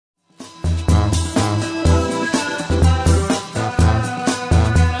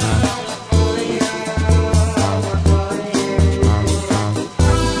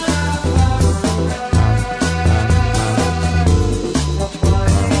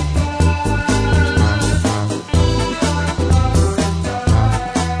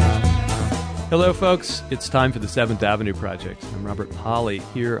Hello, folks. It's time for the 7th Avenue Project. I'm Robert Polly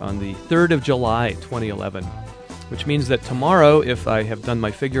here on the 3rd of July, 2011, which means that tomorrow, if I have done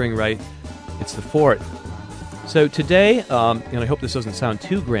my figuring right, it's the 4th. So today, and I hope this doesn't sound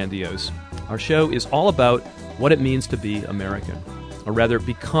too grandiose, our show is all about what it means to be American, or rather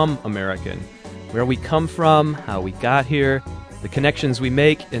become American, where we come from, how we got here, the connections we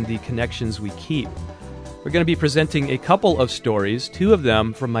make, and the connections we keep. We're going to be presenting a couple of stories, two of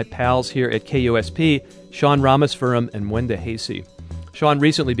them from my pals here at KUSP, Sean Rameswaram and Mwende Hahesy. Sean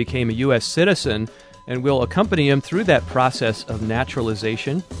recently became a U.S. citizen, and we'll accompany him through that process of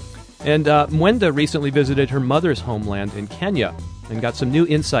naturalization. And Mwende recently visited her mother's homeland in Kenya and got some new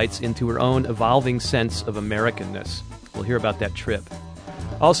insights into her own evolving sense of Americanness. We'll hear about that trip.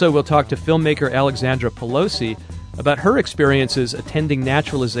 Also, we'll talk to filmmaker Alexandra Pelosi about her experiences attending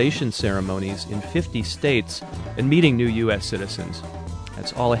naturalization ceremonies in 50 states and meeting new U.S. citizens.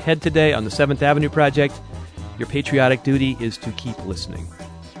 That's all ahead today on the 7th Avenue Project. Your patriotic duty is to keep listening.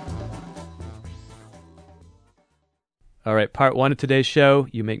 All right, part one of today's show,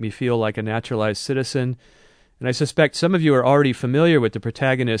 You Make Me Feel Like a Naturalized Citizen. And I suspect some of you are already familiar with the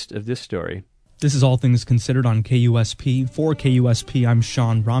protagonist of this story. This is All Things Considered on KUSP. For KUSP, I'm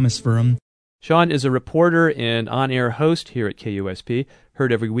Sean Rameswaram. Sean is a reporter and on-air host here at KUSP,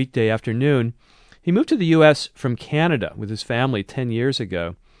 heard every weekday afternoon. He moved to the U.S. from Canada with his family 10 years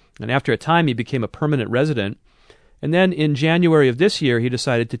ago, and after a time he became a permanent resident. And then in January of this year, he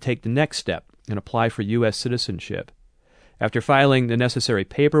decided to take the next step and apply for U.S. citizenship. After filing the necessary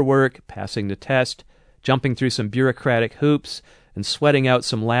paperwork, passing the test, jumping through some bureaucratic hoops, and sweating out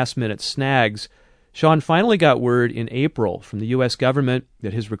some last-minute snags, Sean finally got word in April from the U.S. government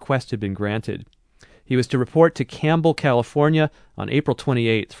that his request had been granted. He was to report to Campbell, California on April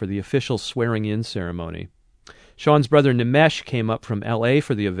 28th for the official swearing-in ceremony. Sean's brother Nimesh came up from L.A.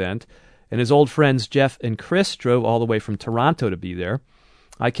 for the event, and his old friends Jeff and Chris drove all the way from Toronto to be there.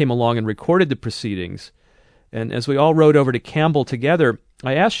 I came along and recorded the proceedings, and as we all rode over to Campbell together,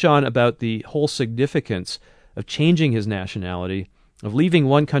 I asked Sean about the whole significance of changing his nationality, of leaving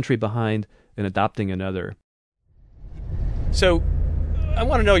one country behind and adopting another. So, I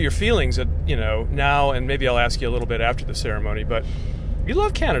want to know your feelings, now, and maybe I'll ask you a little bit after the ceremony, but you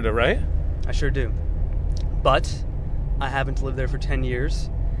love Canada, right? I sure do. But I haven't lived there for 10 years,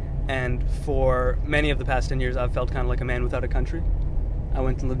 and for many of the past 10 years, I've felt kind of like a man without a country. I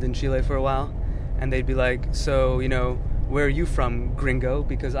went and lived in Chile for a while, and they'd be like, so, where are you from, gringo?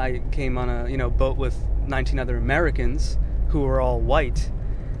 Because I came on a, boat with 19 other Americans who were all white.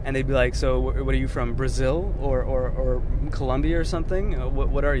 And they'd be like, so what are you from, Brazil or Colombia or something?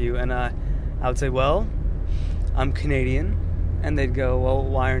 What are you? And I would say, well, I'm Canadian. And they'd go, well,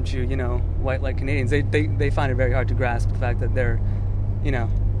 why aren't you, white like Canadians? They find it very hard to grasp the fact that they're,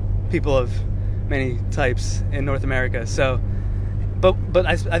 people of many types in North America. So, but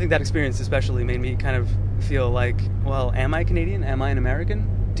I think that experience especially made me kind of feel like, well, am I Canadian? Am I an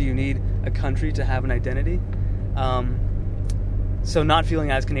American? Do you need a country to have an identity? So not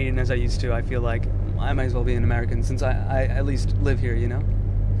feeling as Canadian as I used to, I feel like I might as well be an American since I at least live here,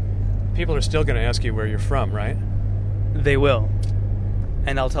 People are still going to ask you where you're from, right? They will.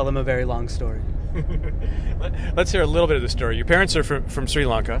 And I'll tell them a very long story. Let's hear a little bit of the story. Your parents are from Sri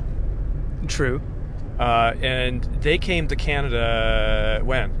Lanka. True. And they came to Canada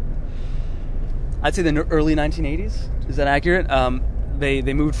when? I'd say the early 1980s. Is that accurate?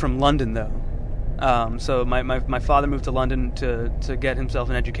 They moved from London, though. So my father moved to London to get himself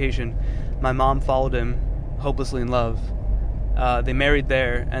an education. My mom followed him, hopelessly in love. They married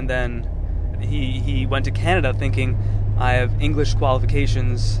there, and then he went to Canada thinking, I have English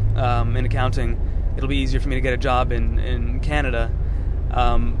qualifications in accounting. It'll be easier for me to get a job in Canada.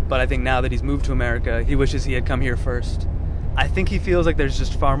 But I think now that he's moved to America, he wishes he had come here first. I think he feels like there's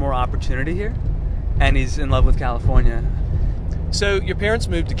just far more opportunity here, and he's in love with California. So your parents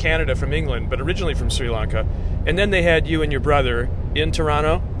moved to Canada from England, but originally from Sri Lanka, and then they had you and your brother in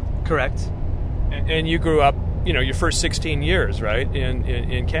Toronto? Correct. And you grew up, your first 16 years, right,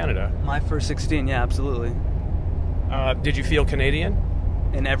 in Canada? My first 16, yeah, absolutely. Did you feel Canadian?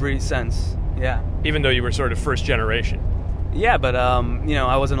 In every sense, yeah. Even though you were sort of first generation? Yeah, but,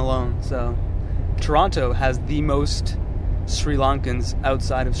 I wasn't alone, so. Toronto has the most Sri Lankans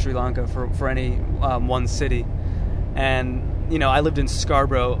outside of Sri Lanka for any one city. And I lived in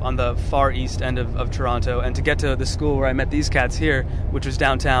Scarborough on the far east end of Toronto, and to get to the school where I met these cats here, which was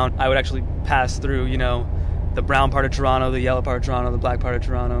downtown, I would actually pass through, the brown part of Toronto, the yellow part of Toronto, the black part of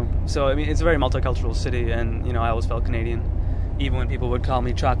Toronto. So, it's a very multicultural city, and, I always felt Canadian, even when people would call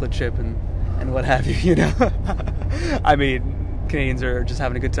me chocolate chip and what have you, Canadians are just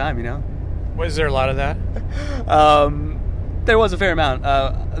having a good time, Was there a lot of that? There was a fair amount,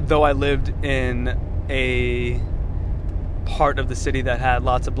 though I lived in a part of the city that had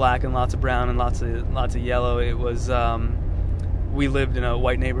lots of black and lots of brown and lots of yellow. It was we lived in a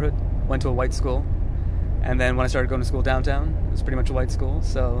white neighborhood, went to a white school, and then when I started going to school downtown, it was pretty much a white school.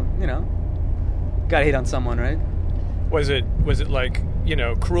 So gotta hate on someone, right? Was it like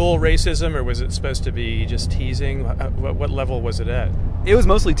cruel racism, or was it supposed to be just teasing? What level was it at? It was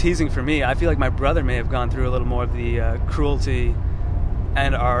mostly teasing for me. I feel like my brother may have gone through a little more of the cruelty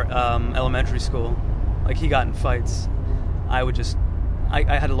at our elementary school. Like, he got in fights. I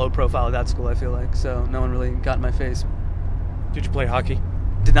had a low profile at that school, I feel like, so no one really got in my face. Did you play hockey?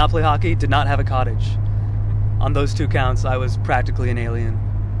 Did not play hockey, did not have a cottage. On those 2 counts, I was practically an alien.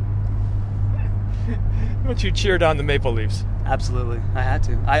 But you cheered on the Maple Leafs. Absolutely, I had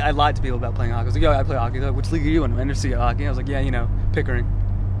to. I lied to people about playing hockey. I was like, I play hockey. They're like, which league are you in? I never see hockey. I was like, yeah, Pickering.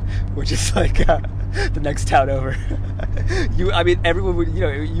 Which is like the next town over. Everyone would,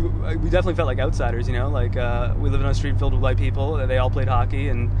 we definitely felt like outsiders, like we lived on a street filled with white people. They all played hockey,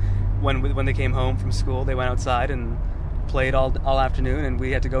 and when they came home from school, they went outside and played all afternoon, and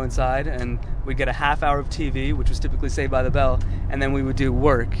we had to go inside, and we'd get a half hour of TV, which was typically Saved by the Bell, and then we would do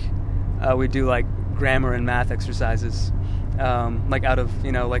work. We'd do like grammar and math exercises, like out of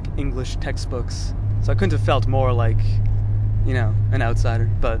like English textbooks. So I couldn't have felt more like an outsider,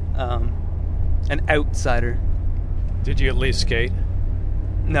 but an outsider. Did you at least skate?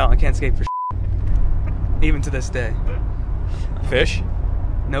 No, I can't skate for even to this day. Fish?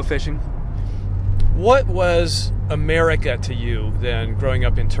 No fishing. What was America to you then, growing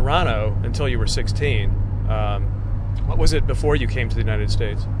up in Toronto until you were 16? What was it before you came to the United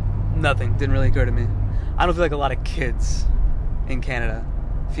States? Nothing. Didn't really occur to me. I don't feel like a lot of kids in Canada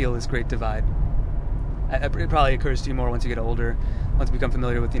feel this great divide. It probably occurs to you more once you get older, once you become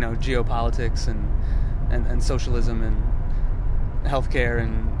familiar with geopolitics and socialism and healthcare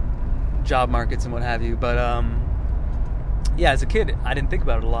and job markets and what have you. But as a kid, I didn't think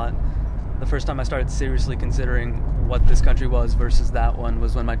about it a lot. The first time I started seriously considering what this country was versus that one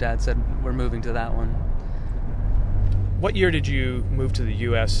was when my dad said, we're moving to that one. What year did you move to the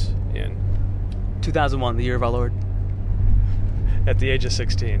U.S. in? 2001, the year of our Lord. At the age of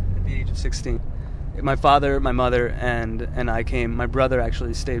 16? At the age of 16. My father, my mother, and I came. My brother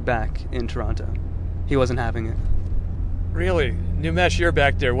actually stayed back in Toronto. He wasn't having it. Really? Numesh, you're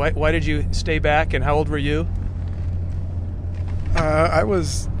back there. Why did you stay back, and how old were you? I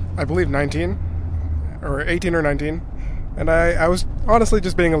was, I believe, 19, or 18 or 19. And I was honestly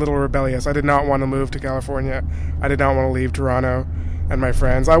just being a little rebellious. I did not want to move to California. I did not want to leave Toronto and my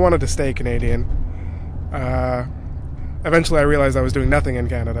friends. I wanted to stay Canadian. Eventually I realized I was doing nothing in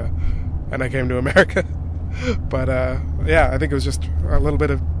Canada, and I came to America. But I think it was just a little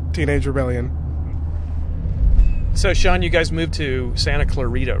bit of teenage rebellion. So, Sean, you guys moved to Santa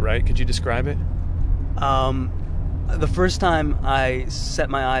Clarita, right? Could you describe it? The first time I set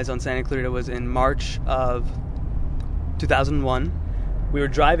my eyes on Santa Clarita was in March of 2001. We were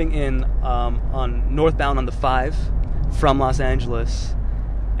driving in on northbound on the 5 from Los Angeles,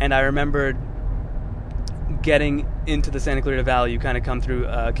 and I remembered getting into the Santa Clarita Valley. You kind of come through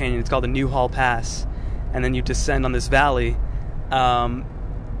a canyon. It's called the Newhall Pass, and then you descend on this valley.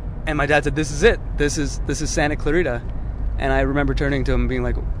 And my dad said, "This is it. This is Santa Clarita." And I remember turning to him and being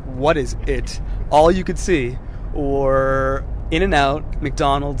like, "What is it?" All you could see were In-N-Out,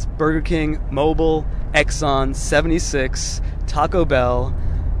 McDonald's, Burger King, Mobil, Exxon, 76, Taco Bell,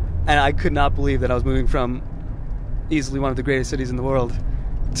 and I could not believe that I was moving from easily one of the greatest cities in the world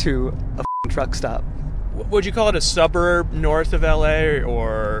to a f***ing truck stop. Would you call it a suburb north of LA,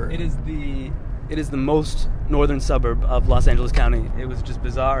 or? It is the most northern suburb of Los Angeles County. It was just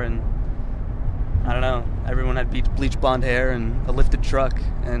bizarre, and I don't know. Everyone had bleach blonde hair and a lifted truck,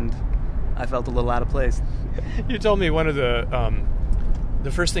 and I felt a little out of place. You told me one of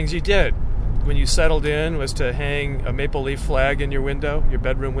the first things you did when you settled in was to hang a maple leaf flag in your window, your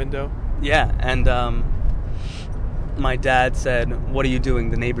bedroom window. Yeah, and my dad said, "What are you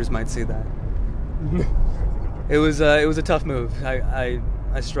doing? The neighbors might see that." It was a tough move. I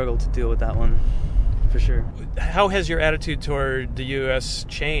struggled to deal with that one, for sure. How has your attitude toward the U.S.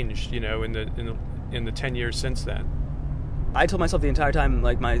 changed? In the 10 years since then. I told myself the entire time,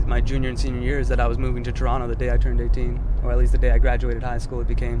 like my junior and senior years, that I was moving to Toronto the day I turned 18, or at least the day I graduated high school. It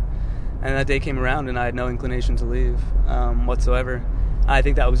became, and that day came around, and I had no inclination to leave whatsoever. I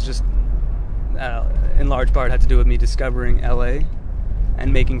think that was just, in large part, had to do with me discovering LA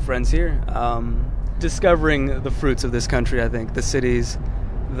and making friends here. Discovering the fruits of this country, I think, the cities,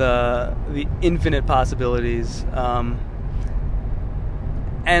 the infinite possibilities.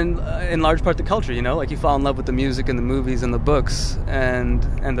 And in large part the culture, you know, like you fall in love with the music and the movies and the books and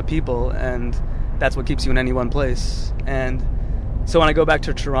the people, and that's what keeps you in any one place. And so when I go back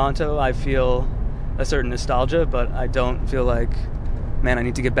to Toronto, I feel a certain nostalgia, but I don't feel like, man, I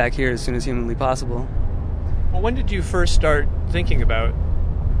need to get back here as soon as humanly possible. Well, when did you first start thinking about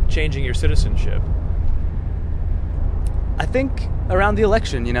changing your citizenship? I think around the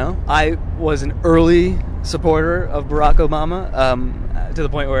election, you know. I was an early supporter of Barack Obama, to the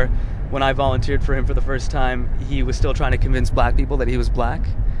point where when I volunteered for him for the first time, he was still trying to convince black people that he was black.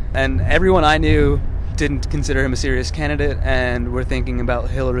 And everyone I knew didn't consider him a serious candidate and were thinking about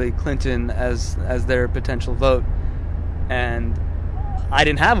Hillary Clinton as their potential vote. And I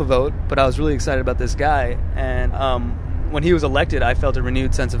didn't have a vote, but I was really excited about this guy. And when he was elected, I felt a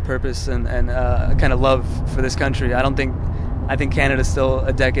renewed sense of purpose and a kind of love for this country. I think Canada's still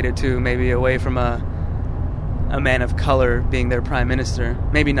a decade or two maybe away from a man of color being their prime minister.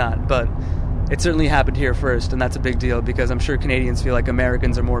 Maybe not, but it certainly happened here first, and that's a big deal because I'm sure Canadians feel like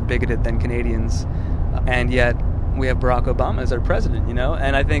Americans are more bigoted than Canadians, and yet we have Barack Obama as our president, you know?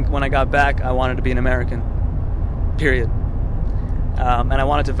 And I think when I got back, I wanted to be an American, period. And I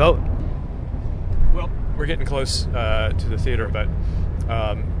wanted to vote. Well, we're getting close to the theater, but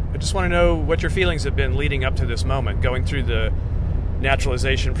I just want to know what your feelings have been leading up to this moment, going through the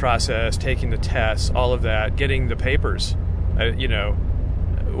naturalization process, taking the tests, all of that, getting the papers. You know,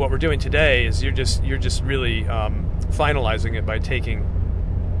 what we're doing today is you're just really finalizing it by taking.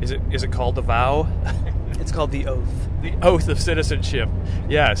 Is it called the vow? It's called the oath. The oath of citizenship.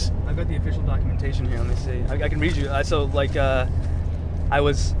 Yes. I've got the official documentation here. Let me see. I can read you. I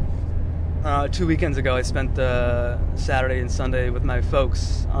was 2 weekends ago. I spent Saturday and Sunday with my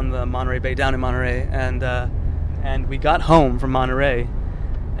folks on the Monterey Bay, down in Monterey, and we got home from Monterey,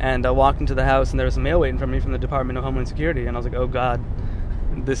 and I walked into the house, and there was some mail waiting for me from the Department of Homeland Security, and I was like, oh God,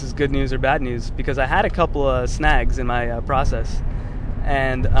 this is good news or bad news, because I had a couple of snags in my process,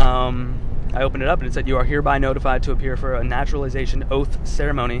 and I opened it up, and it said, you are hereby notified to appear for a naturalization oath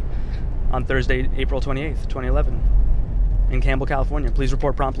ceremony on Thursday, April 28th, 2011, in Campbell, California. Please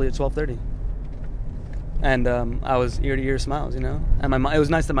report promptly at 12:30. And I was ear-to-ear smiles, you know? And it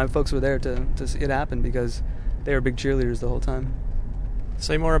was nice that my folks were there to see it happen, because they were big cheerleaders the whole time.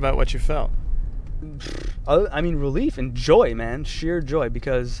 Say more about what you felt. I mean, relief and joy, man. Sheer joy,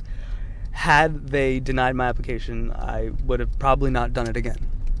 because had they denied my application, I would have probably not done it again.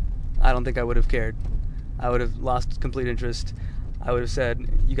 I don't think I would have cared. I would have lost complete interest. I would have said,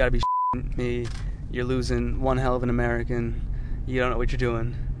 you gotta be shitting me. You're losing one hell of an American. You don't know what you're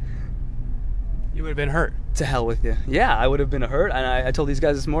doing. You would have been hurt. To hell with you. Yeah, I would have been hurt. And I told these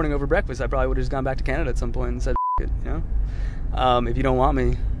guys this morning over breakfast, I probably would have just gone back to Canada at some point and said, it, you know? If you don't want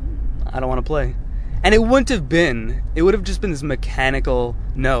me, I don't want to play. And it would have just been this mechanical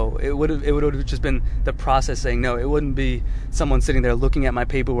no. It would have just been the process saying no. It wouldn't be someone sitting there looking at my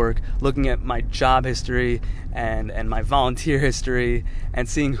paperwork, looking at my job history and my volunteer history and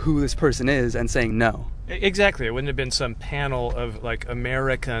seeing who this person is and saying no. Exactly. It wouldn't have been some panel of like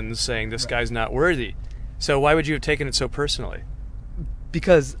Americans saying this guy's not worthy. So why would you have taken it so personally?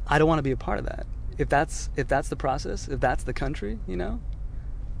 Because I don't want to be a part of that. If that's the process, if that's the country, you know,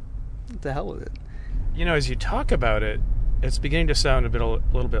 to hell with it. You know, as you talk about it, it's beginning to sound a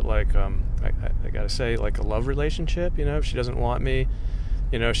little bit like I gotta say, like a love relationship. You know, if she doesn't want me,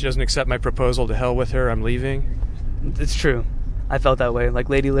 you know, if she doesn't accept my proposal, to hell with her, I'm leaving. It's true. I felt that way. Like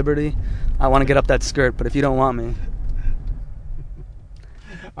Lady Liberty, I want to get up that skirt, but if you don't want me.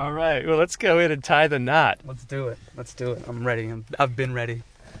 All right, well, let's go in and tie the knot. Let's do it. I'm ready. I've been ready.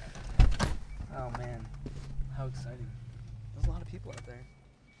 Oh, man. How exciting. There's a lot of people out there.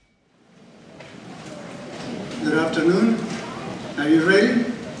 Good afternoon. Are you ready?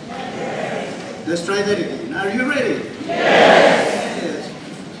 Yes. Let's try that again. Are you ready? Yes.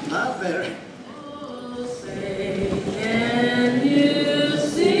 Yes. A lot better.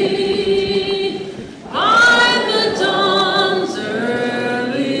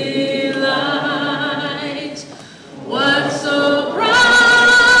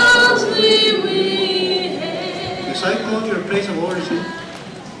 Place of origin,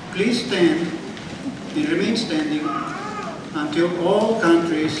 please stand and remain standing until all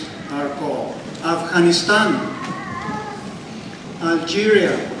countries are called. Afghanistan,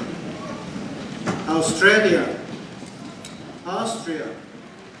 Algeria, Australia, Austria,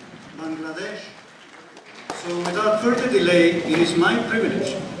 Bangladesh. So without further delay, it is my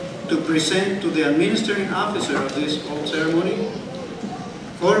privilege to present to the administering officer of this oath ceremony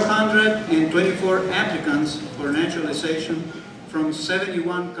 424 applicants for naturalization from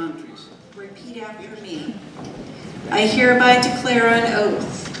 71 countries. Repeat after me. I hereby declare on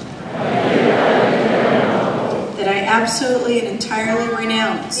oath that I absolutely and entirely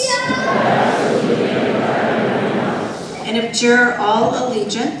renounce and abjure all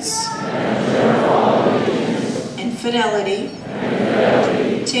allegiance and fidelity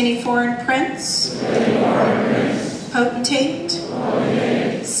to any foreign prince, potentate,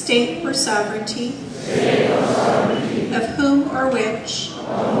 state or sovereignty, of whom or which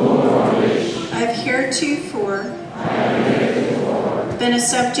I have heretofore been a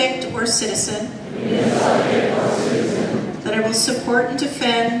subject or citizen, that I will support and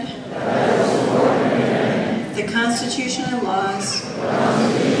defend the Constitution and laws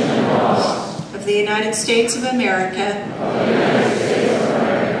of the United States of America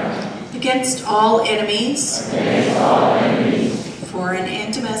against all enemies, foreign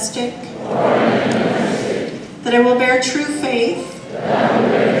and domestic, that I will bear true faith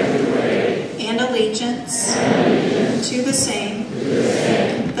and allegiance to the same,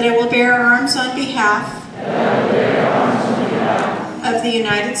 that I will bear arms on behalf of the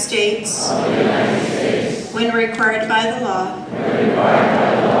United States when required by the law,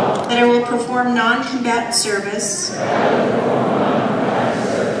 that I will perform non-combatant service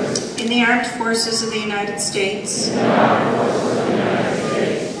in the armed forces of the United States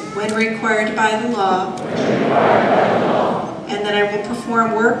when required by the law, and that I will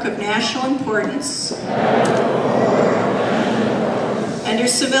perform work of national importance under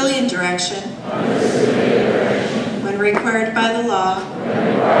civilian direction when required by the law,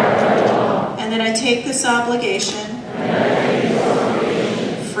 and that I take this obligation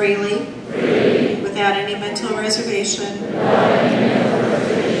freely, without any mental reservation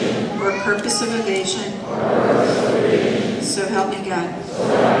or purpose of evasion. So help me God.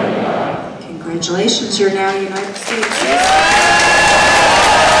 Congratulations, you're now United States.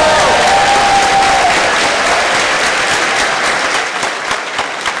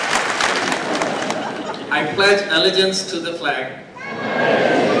 I pledge allegiance to the flag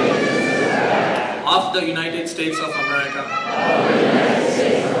of the United States of America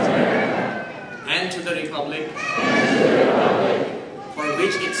and to the republic for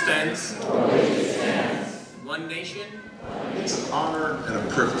which it stands, one nation. It's an honor and a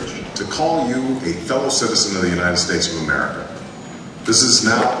privilege to call you a fellow citizen of the United States of America. This is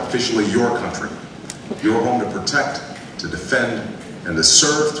now officially your country, your home to protect, to defend, and to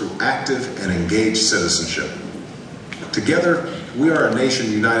serve through active and engaged citizenship. Together, we are a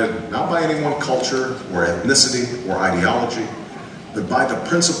nation united not by any one culture or ethnicity or ideology, but by the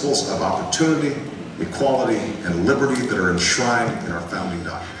principles of opportunity, equality, and liberty that are enshrined in our founding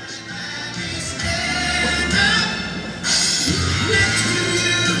documents.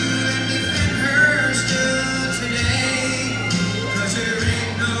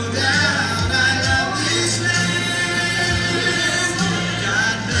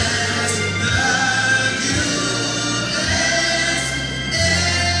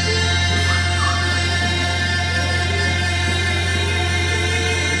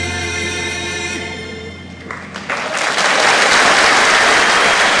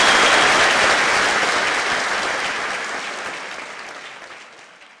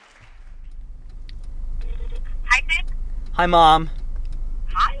 Hi, Mom.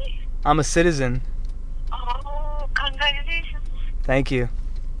 Hi. I'm a citizen. Oh, congratulations. Thank you.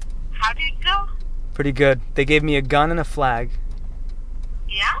 How did it go? Pretty good. They gave me a gun and a flag.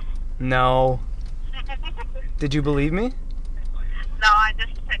 Yeah? No. Did you believe me? No, I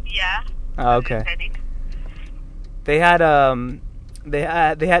just said yeah. Oh, okay. They had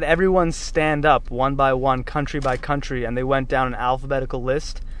everyone stand up one by one, country by country, and they went down an alphabetical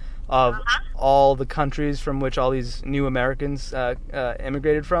list of all the countries from which all these new Americans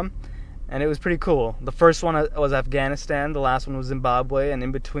immigrated from, and it was pretty cool. The first one was Afghanistan, the last one was Zimbabwe, and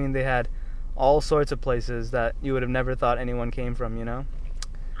in between they had all sorts of places that you would have never thought anyone came from, you know?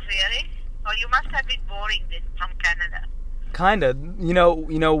 Really? Oh, you must have been boring then from Canada. Kinda. You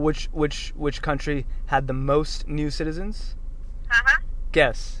know which country had the most new citizens?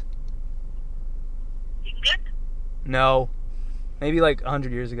 Guess. England? No. Maybe like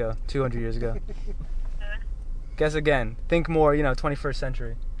 100 years ago, 200 years ago. Guess again. Think more, 21st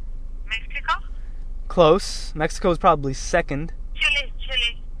century. Mexico? Close. Mexico is probably second.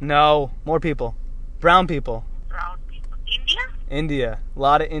 Chile. No, more people. Brown people. Brown people. India? India. A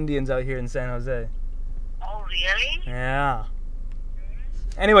lot of Indians out here in San Jose. Oh, really? Yeah.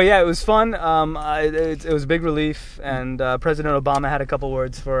 Anyway, yeah, it was fun. It was a big relief, and President Obama had a couple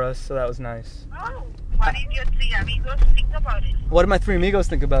words for us, so that was nice. Oh, what did your three amigos think about it? What did my three amigos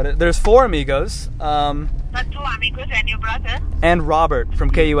think about it? There's four amigos. The two amigos and your brother? And Robert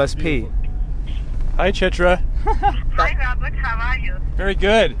from KUSP. Hi, Chitra. Hi, Robert. How are you? Very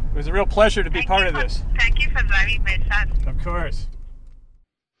good. It was a real pleasure to be part of this. Thank you for driving my son. Of course.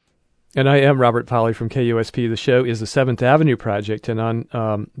 And I am Robert Polly from KUSP. The show is the 7th Avenue Project, and on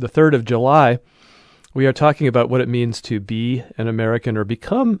the 3rd of July, we are talking about what it means to be an American or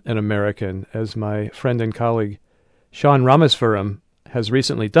become an American, as my friend and colleague Sean Rameswaram has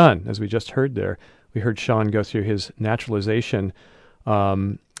recently done, as we just heard there. We heard Sean go through his naturalization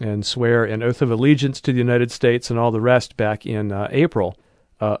and swear an oath of allegiance to the United States and all the rest back in April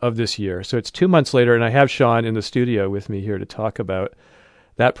of this year. So it's 2 months later, and I have Sean in the studio with me here to talk about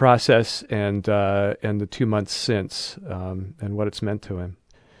that process and the 2 months since and what it's meant to him.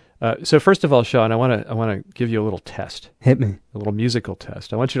 So first of all, Sean, I want to give you a little test. Hit me. A little musical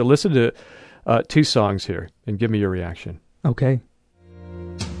test. I want you to listen to 2 songs here and give me your reaction. Okay.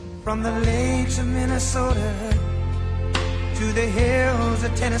 From the lakes of Minnesota to the hills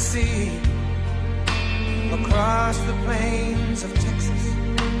of Tennessee, across the plains of Texas,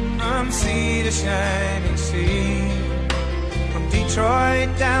 from sea to shining sea, from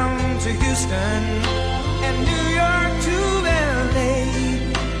Detroit down to Houston and New York to LA,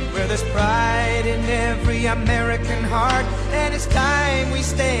 where there's pride in every American heart, and it's time we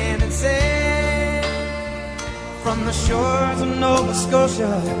stand and say, from the shores of Nova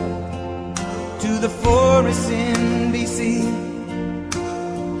Scotia to the forests in BC,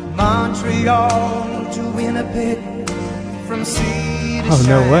 Montreal to Winnipeg, from sea to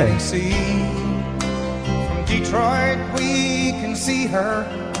shining sea, from Detroit we can see her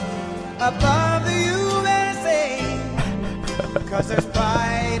above the USA, because there's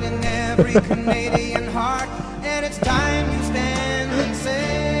pride in every Canadian heart, and it's time you stand and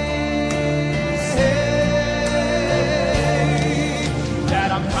say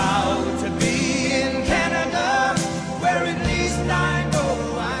that I'm proud to be in Canada, where at least I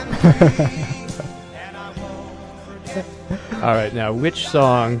know I'm free, and I won't forget. All right, now, which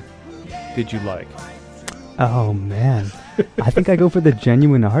song did you like? Oh, man. I think I go for the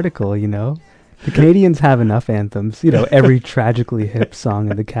genuine article, you know? The Canadians have enough anthems. You know, every tragically hip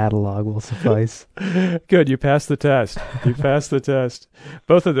song in the catalog will suffice. Good, you passed the test. You passed the test.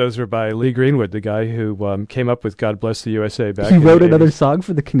 Both of those were by Lee Greenwood, the guy who came up with God Bless the USA back in the 80s. He wrote another song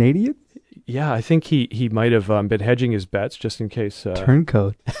for the Canadians? Yeah, I think he might have been hedging his bets just in case.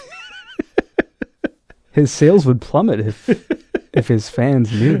 Turncoat. His sales would plummet if his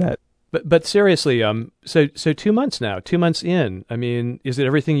fans knew that. But seriously, so 2 months now, 2 months in. I mean, is it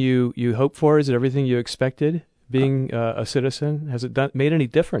everything you hoped for? Is it everything you expected? Being a citizen, has it made any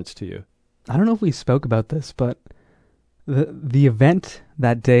difference to you? I don't know if we spoke about this, but the event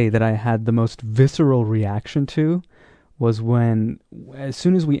that day that I had the most visceral reaction to was when, as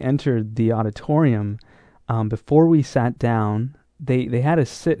soon as we entered the auditorium, before we sat down, they had us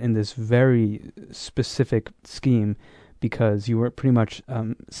sit in this very specific scheme, because you were pretty much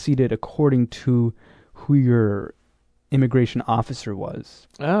seated according to who your immigration officer was.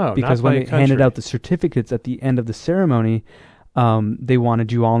 Oh, because when they handed out the certificates at the end of the ceremony, they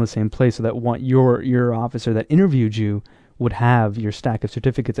wanted you all in the same place, so that your officer that interviewed you would have your stack of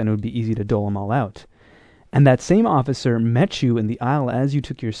certificates, and it would be easy to dole them all out. And that same officer met you in the aisle as you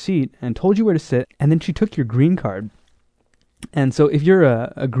took your seat and told you where to sit, and then she took your green card. And so if you're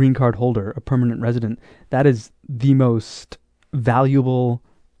a green card holder, a permanent resident, that is the most valuable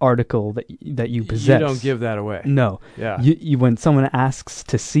article that you possess. You don't give that away. No. Yeah. You when someone asks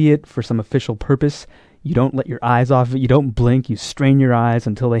to see it for some official purpose, you don't let your eyes off it. You don't blink. You strain your eyes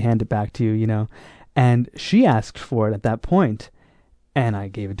until they hand it back to you, you know. And she asked for it at that point, and I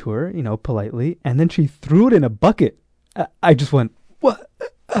gave it to her, you know, politely. And then she threw it in a bucket. I just went, what?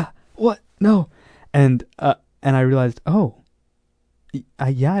 What? No. And I realized, I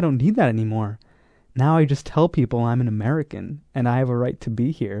don't need that anymore. Now I just tell people I'm an American and I have a right to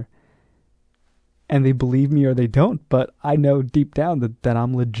be here. And they believe me or they don't, but I know deep down that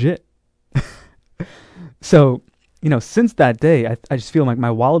I'm legit. So, you know, since that day, I just feel like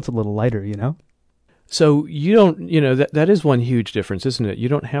my wallet's a little lighter, you know? So you don't, you know, that is one huge difference, isn't it? You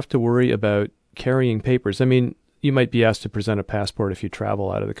don't have to worry about carrying papers. I mean, you might be asked to present a passport if you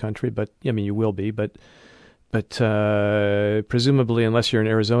travel out of the country, but, I mean, you will be, but presumably, unless you're in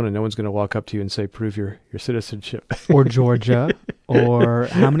Arizona, no one's going to walk up to you and say, prove your citizenship. Or Georgia, or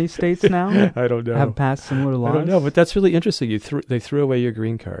how many states now? I don't know. Have passed similar laws? I don't know, but that's really interesting. They threw away your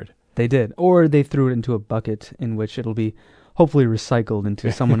green card. They did. Or they threw it into a bucket in which it'll be hopefully recycled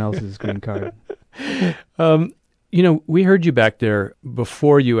into someone else's green card. You know, we heard you back there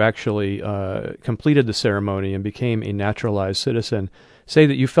before you actually completed the ceremony and became a naturalized citizen say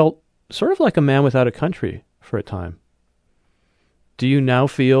that you felt sort of like a man without a country for a time. Do you now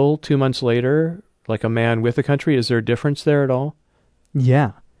feel 2 months later like a man with a country? Is there a difference there at all?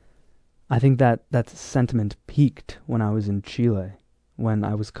 Yeah. I think that sentiment peaked when I was in Chile, when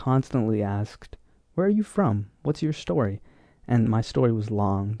I was constantly asked, where are you from? What's your story? And my story was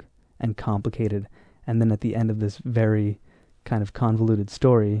long and complicated. And then at the end of this very kind of convoluted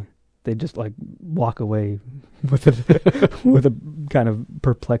story, they just like walk away with with a kind of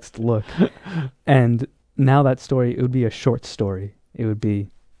perplexed look. And now that story, it would be a short story. It would be,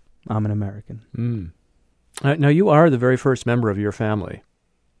 I'm an American. Now, you are the very first member of your family.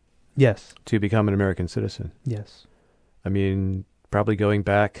 Yes. To become an American citizen. Yes. I mean, probably going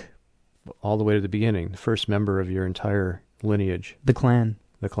back all the way to the beginning, the first member of your entire lineage. The clan.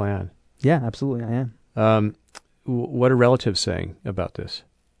 The clan. Yeah, absolutely, I am. What are relatives saying about this?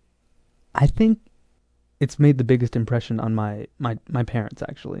 I think it's made the biggest impression on my parents,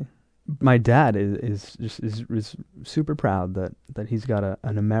 actually. My dad is super proud that he's got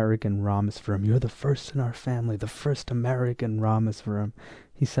an American Rameswaram. You're the first in our family, the first American Rameswaram.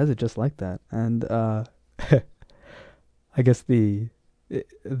 He says it just like that, and I guess the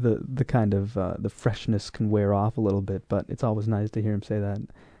kind of the freshness can wear off a little bit, but it's always nice to hear him say that.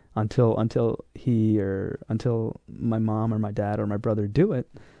 Until my mom or my dad or my brother do it,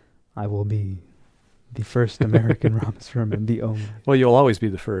 I will be the first American Rameswaram and the only. Well, you'll always be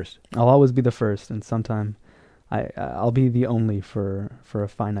the first. I'll always be the first, and sometime I'll be the only for a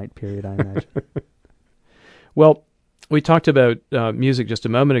finite period, I imagine. Well, we talked about music just a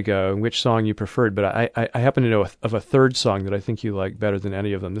moment ago and which song you preferred, but I happen to know of a third song that I think you like better than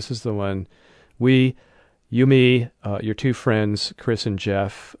any of them. This is the one you, me, your two friends, Chris and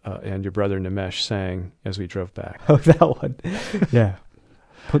Jeff, and your brother Nimesh sang as we drove back. Oh, that one. Yeah.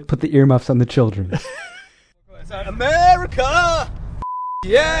 Put the earmuffs on the children. America!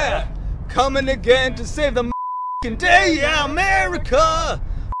 Yeah! Coming again to save the day! Yeah, America!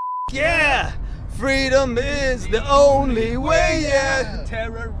 Yeah! Freedom is the only way, yeah!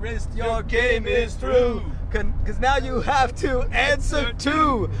 Terrorist, your game is through! Cause now you have to answer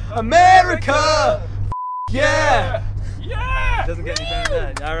to America! Yeah! Yeah! Doesn't get any better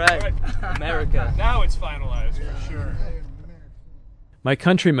than that. All right. America. Now it's finalized for sure. My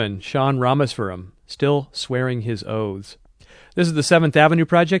countryman, Sean Rameswaram, still swearing his oaths. This is the 7th Avenue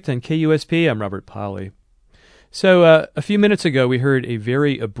Project on KUSP. I'm Robert Polly. So a few minutes ago, we heard a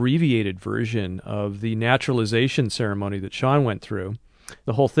very abbreviated version of the naturalization ceremony that Sean went through.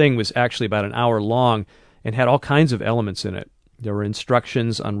 The whole thing was actually about an hour long and had all kinds of elements in it. There were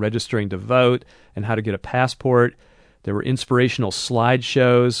instructions on registering to vote and how to get a passport. There were inspirational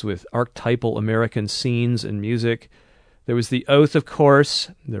slideshows with archetypal American scenes and music. There was the oath, of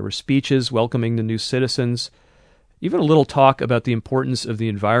course. There were speeches welcoming the new citizens. Even a little talk about the importance of the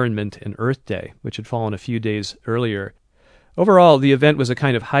environment and Earth Day, which had fallen a few days earlier. Overall, the event was a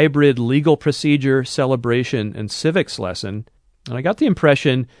kind of hybrid legal procedure, celebration, and civics lesson. And I got the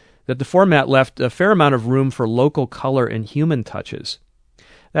impression that the format left a fair amount of room for local color and human touches.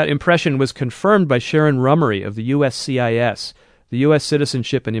 That impression was confirmed by Sharon Rummery of the USCIS, the U.S.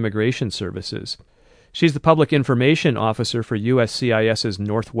 Citizenship and Immigration Services. She's the Public Information Officer for USCIS's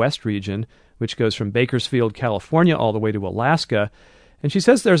Northwest region, which goes from Bakersfield, California, all the way to Alaska, and she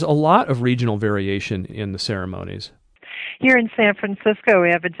says there's a lot of regional variation in the ceremonies. Here in San Francisco, we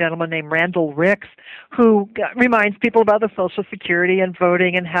have a gentleman named Randall Ricks who reminds people about the Social Security and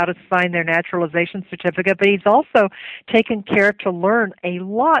voting and how to sign their naturalization certificate, but he's also taken care to learn a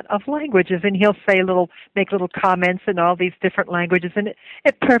lot of languages, and he'll make little comments in all these different languages, and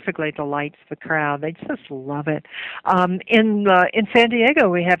it perfectly delights the crowd. They just love it. In San Diego,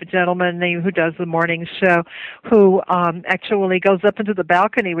 we have a gentleman who does the morning show who actually goes up into the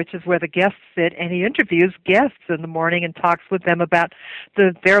balcony, which is where the guests sit, and he interviews guests in the morning and talks with them about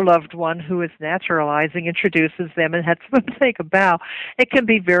their loved one who is naturalizing, introduces them, and has them take a bow. It can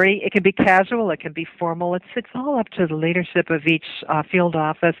be casual, it can be formal. It's all up to the leadership of each field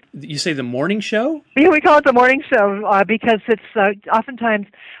office. You say the morning show? Yeah, we call it the morning show because it's oftentimes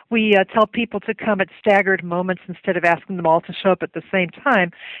we tell people to come at staggered moments instead of asking them all to show up at the same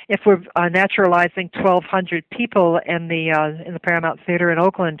time. If we're naturalizing 1,200 people in the Paramount Theater in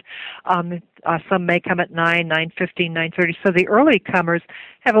Oakland, some may come at 9, 9:15, 9:30. So the early comers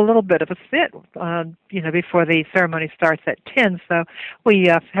have a little bit of a sit, before the ceremony starts at 10. So we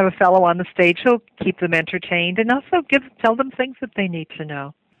have a fellow on the stage who'll keep them entertained and also tell them things that they need to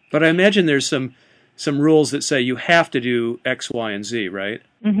know. But I imagine there's some rules that say you have to do X, Y, and Z, right?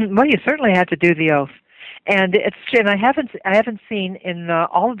 Mm-hmm. Well, you certainly have to do the oath. And I haven't seen in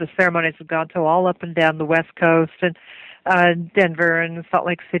all of the ceremonies I've gone to all up and down the West Coast and Denver and Salt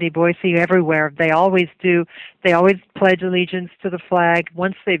Lake City, Boise, everywhere. They always do. They always pledge allegiance to the flag.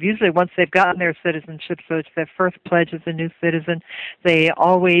 Once they've gotten their citizenship, so it's their first pledge as a new citizen. They'll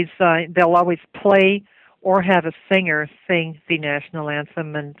always play or have a singer sing the national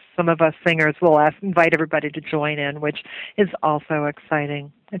anthem, and some of us singers will invite everybody to join in, which is also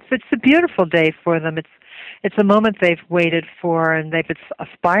exciting. It's a beautiful day for them. It's a moment they've waited for and they've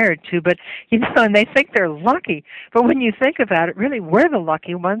aspired to, but and they think they're lucky. But when you think about it, really, we're the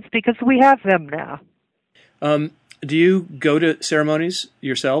lucky ones because we have them now. Do you go to ceremonies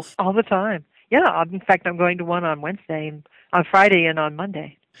yourself? All the time. Yeah. In fact, I'm going to one on Wednesday, on Friday, and on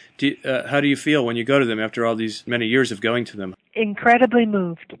Monday. How do you feel when you go to them after all these many years of going to them? Incredibly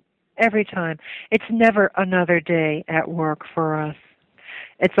moved every time. It's never another day at work for us.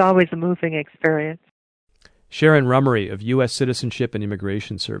 It's always a moving experience. Sharon Rummery of U.S. Citizenship and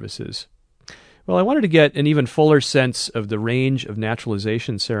Immigration Services. Well, I wanted to get an even fuller sense of the range of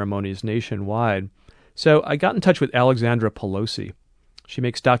naturalization ceremonies nationwide, so I got in touch with Alexandra Pelosi. She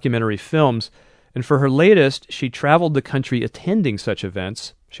makes documentary films, and for her latest, she traveled the country attending such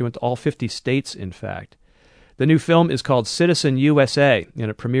events. She went to all 50 states, in fact. The new film is called Citizen USA,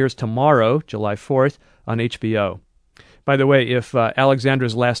 and it premieres tomorrow, July 4th, on HBO. By the way, if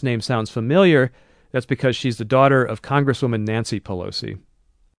Alexandra's last name sounds familiar, that's because she's the daughter of Congresswoman Nancy Pelosi.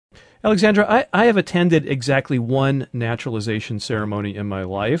 Alexandra, I have attended exactly one naturalization ceremony in my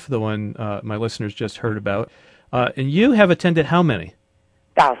life, the one my listeners just heard about. And you have attended how many?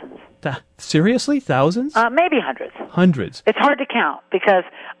 Thousands. Seriously? Thousands? Maybe hundreds. Hundreds. It's hard to count because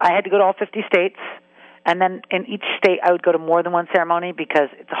I had to go to all 50 states, and then in each state I would go to more than one ceremony because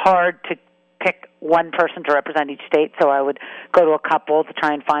it's hard to pick one person to represent each state, so I would go to a couple to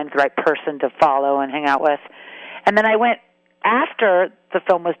try and find the right person to follow and hang out with. And then I went, after the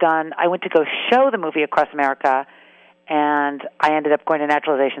film was done, I went to go show the movie across America, and I ended up going to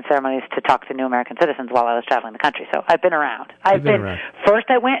naturalization ceremonies to talk to new American citizens while I was traveling the country. So I've been around. First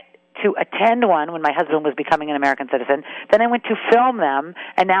I went to attend one when my husband was becoming an American citizen. Then I went to film them,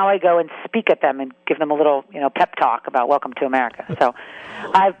 and now I go and speak at them and give them a little, pep talk about welcome to America. So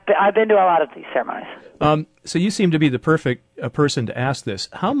I've been to a lot of these ceremonies. So you seem to be the perfect person to ask this.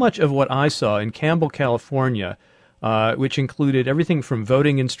 How much of what I saw in Campbell, California, which included everything from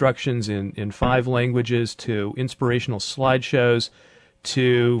voting instructions in 5 languages to inspirational slideshows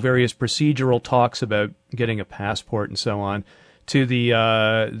to various procedural talks about getting a passport and so on, to the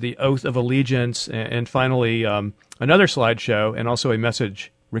oath of allegiance, and finally another slideshow and also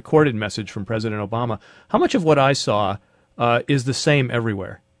a recorded message from President Obama. How much of what I saw is the same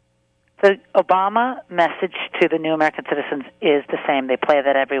everywhere? The Obama message to the new American citizens is the same. They play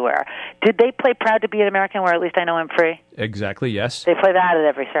that everywhere. Did they play Proud to be an American, where at least I know I'm free? Exactly, yes. They play that at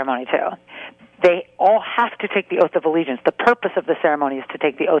every ceremony, too. They all have to take the oath of allegiance. The purpose of the ceremony is to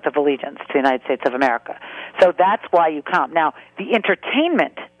take the oath of allegiance to the United States of America. So that's why you come. Now, the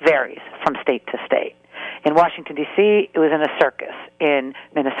entertainment varies from state to state. In Washington, D.C., it was in a circus. In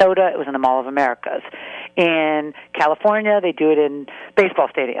Minnesota, it was in the Mall of Americas. In California, they do it in baseball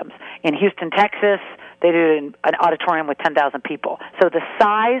stadiums. In Houston, Texas, they do it in an auditorium with 10,000 people. So the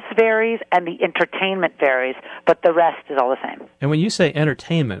size varies and the entertainment varies, but the rest is all the same. And when you say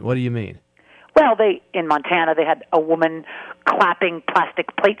entertainment, what do you mean? Well, in Montana, they had a woman clapping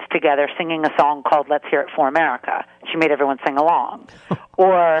plastic plates together singing a song called Let's Hear It for America. She made everyone sing along.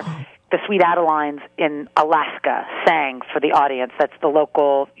 Or the Sweet Adelines in Alaska sang for the audience. That's the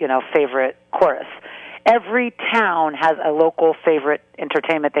local, favorite chorus. Every town has a local favorite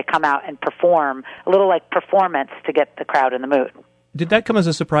entertainment. They come out and perform, a little like performance to get the crowd in the mood. Did that come as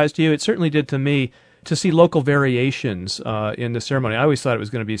a surprise to you? It certainly did to me, to see local variations in the ceremony. I always thought it was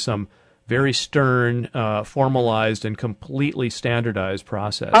going to be some very stern, formalized, and completely standardized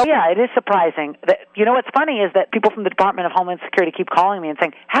process. Oh, yeah, it is surprising. What's funny is that people from the Department of Homeland Security keep calling me and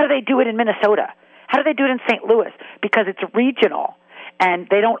saying, how do they do it in Minnesota? How do they do it in St. Louis? Because it's regional, and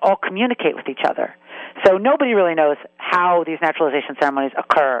they don't all communicate with each other. So nobody really knows how these naturalization ceremonies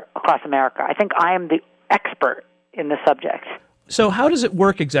occur across America. I think I am the expert in the subject. So how does it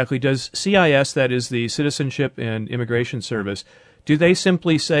work exactly? Does CIS, that is the Citizenship and Immigration Service, do they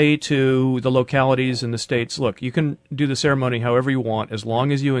simply say to the localities and the states, look, you can do the ceremony however you want as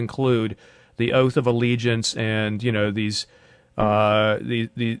long as you include the oath of allegiance and, these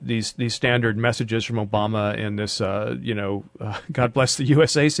standard messages from Obama and this, God bless the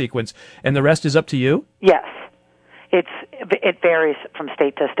USA sequence, and the rest is up to you? Yes. It varies from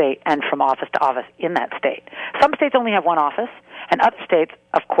state to state and from office to office in that state. Some states only have one office, and other states,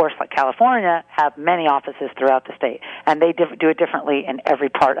 of course, like California, have many offices throughout the state, and they do it differently in every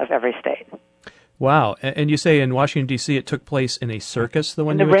part of every state. Wow. And you say in Washington, D.C. it took place in a circus, the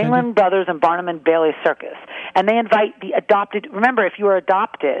one in you the attended? Ringling Brothers and Barnum and Bailey Circus. And they invite the adopted. Remember, if you are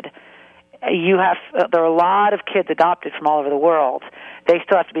adopted, there are a lot of kids adopted from all over the world. They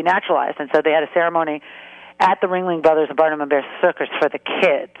still have to be naturalized. And so they had a ceremony at the Ringling Brothers and Barnum and Bailey Circus for the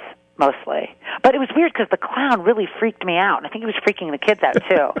kids, mostly. But it was weird because the clown really freaked me out, and I think he was freaking the kids out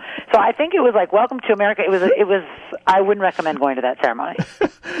too. So I think it was like Welcome to America. It was. I wouldn't recommend going to that ceremony.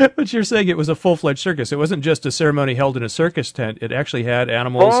 But you're saying it was a full-fledged circus. It wasn't just a ceremony held in a circus tent. It actually had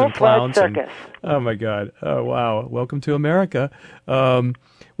animals and clowns. Circus. Oh my God! Oh wow! Welcome to America. Well,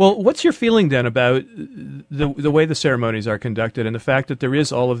 what's your feeling then about the way the ceremonies are conducted and the fact that there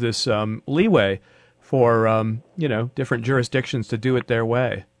is all of this leeway for different jurisdictions to do it their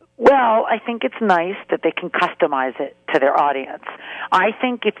way? Well, I think it's nice that they can customize it to their audience. I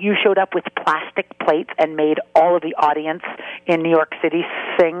think if you showed up with plastic plates and made all of the audience in New York City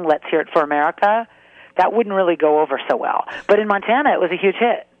sing Let's Hear It for America, that wouldn't really go over so well. But in Montana, it was a huge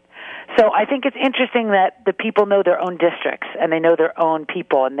hit. So I think it's interesting that the people know their own districts and they know their own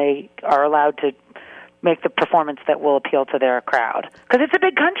people, and they are allowed to make the performance that will appeal to their crowd. Because it's a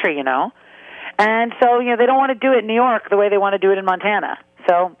big country, And so, they don't want to do it in New York the way they want to do it in Montana.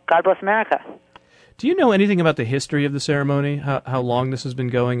 So, God bless America. Do you know anything about the history of the ceremony? How long this has been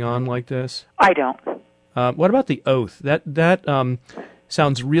going on like this? I don't. What about the oath? That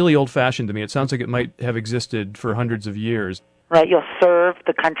sounds really old-fashioned to me. It sounds like it might have existed for hundreds of years. Right, you'll serve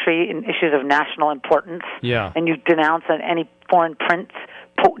the country in issues of national importance. Yeah. And you denounce any foreign prince,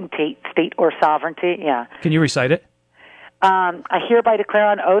 potentate, state, or sovereignty. Yeah. Can you recite it? I hereby declare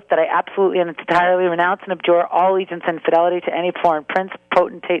on oath that I absolutely and entirely renounce and abjure all allegiance and fidelity to any foreign prince,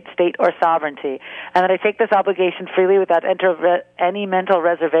 potentate, state, or sovereignty, and that I take this obligation freely without any mental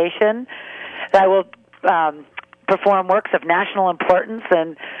reservation, that I will perform works of national importance,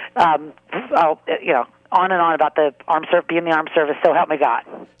 and on and on about the being the armed service, so help me God.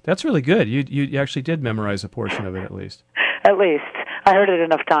 That's really good. You actually did memorize a portion of it, at least. At least. I heard it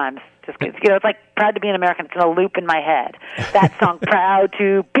enough times. It's like Proud to be an American. It's in a loop in my head. That song, Proud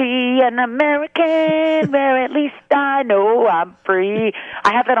to be an American, where at least I know I'm free.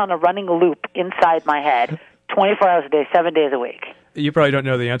 I have that on a running loop inside my head, 24 hours a day, 7 days a week. You probably don't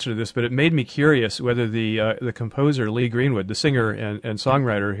know the answer to this, but it made me curious whether the composer, Lee Greenwood, the singer and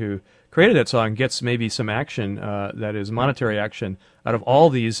songwriter who created that song, gets maybe some action, that is monetary action, out of all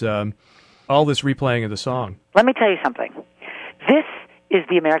this replaying of the song. Let me tell you something. This is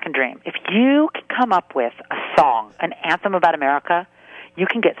the American dream. If you can come up with a song, an anthem about America, you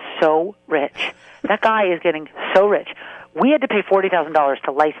can get so rich. That guy is getting so rich. We had to pay $40,000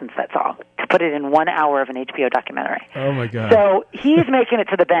 to license that song, to put it in 1 hour of an HBO documentary. Oh, my God. So he's making it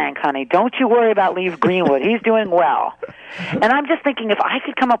to the bank, honey. Don't you worry about Lee Greenwood. He's doing well. And I'm just thinking, if I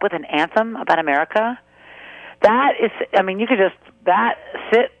could come up with an anthem about America, you could just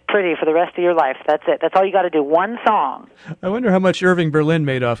sit pretty for the rest of your life. That's it. That's all you got to do. One song. I wonder how much Irving Berlin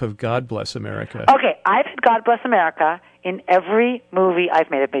made off of God Bless America. Okay, I've had God Bless America in every movie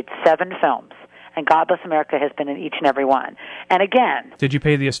I've made. I've made 7 films, and God Bless America has been in each and every one. And again... Did you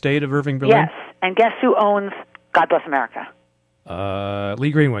pay the estate of Irving Berlin? Yes, and guess who owns God Bless America?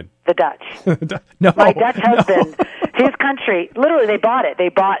 Lee Greenwood. The Dutch. No. My Dutch husband, his country, literally they bought it. They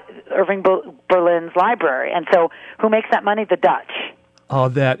bought Irving Berlin's library. And so who makes that money? The Dutch. Oh,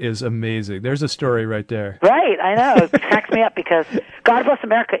 that is amazing. There's a story right there. Right, I know. It cracks me up because God Bless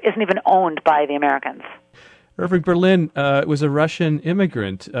America isn't even owned by the Americans. Irving Berlin was a Russian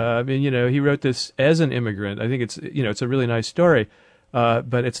immigrant. He wrote this as an immigrant. I think it's a really nice story,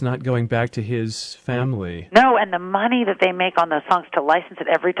 but it's not going back to his family. No, and the money that they make on those songs to license it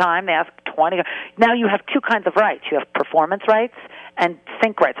every time, they ask 20. Now you have 2 kinds of rights. You have performance rights and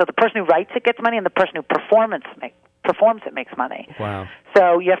sync rights. So the person who writes it gets money, and the person who performs it makes money. Wow.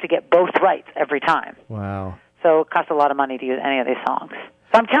 So you have to get both rights every time. Wow. So it costs a lot of money to use any of these songs.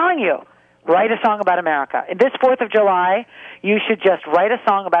 So I'm telling you, write a song about America. In this 4th of July, you should just write a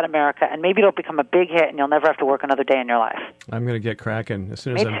song about America, and maybe it'll become a big hit, and you'll never have to work another day in your life. I'm going to get cracking as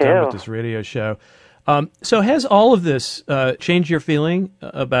soon as Me I'm too. done with this radio show. So has all of this changed your feeling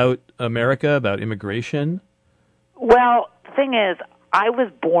about America, about immigration? Well, the thing is, I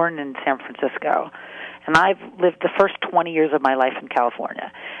was born in San Francisco, and I've lived the first 20 years of my life in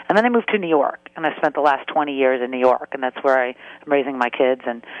California. And then I moved to New York, and I spent the last 20 years in New York, and that's where I'm raising my kids.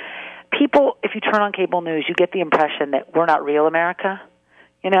 And people, if you turn on cable news, you get the impression that we're not real America.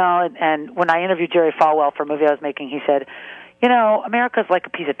 And when I interviewed Jerry Falwell for a movie I was making, he said, America's like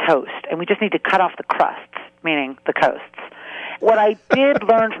a piece of toast, and we just need to cut off the crusts, meaning the coasts. What I did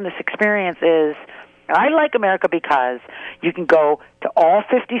learn from this experience is And I like America because you can go to all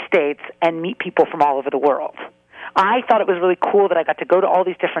 50 states and meet people from all over the world. I thought it was really cool that I got to go to all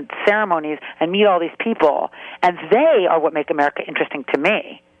these different ceremonies and meet all these people, and they are what make America interesting to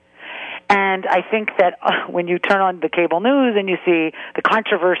me. And I think that when you turn on the cable news and you see the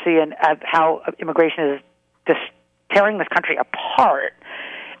controversy and how immigration is just tearing this country apart,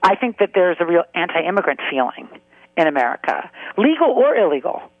 I think that there's a real anti-immigrant feeling in America, legal or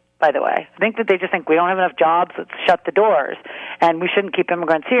illegal, by the way. I think that they just think we don't have enough jobs, let's shut the doors, and we shouldn't keep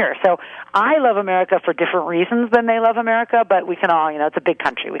immigrants here. So I love America for different reasons than they love America, but we can all, it's a big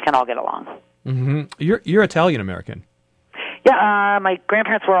country. We can all get along. Mm-hmm. You're Italian-American. Yeah, my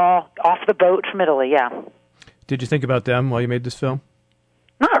grandparents were all off the boat from Italy, yeah. Did you think about them while you made this film?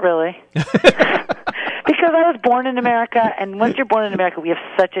 Not really. Because I was born in America, and once you're born in America, we have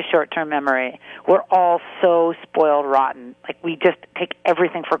such a short-term memory. We're all so spoiled rotten. Like, we just take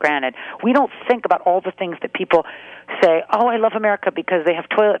everything for granted. We don't think about all the things that people say, oh, I love America because they have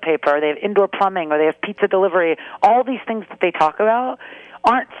toilet paper, or they have indoor plumbing, or they have pizza delivery. All these things that they talk about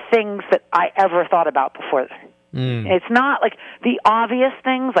aren't things that I ever thought about before. It's not like the obvious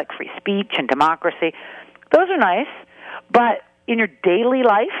things like free speech and democracy. Those are nice, but in your daily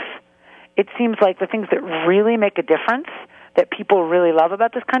life, it seems like the things that really make a difference, that people really love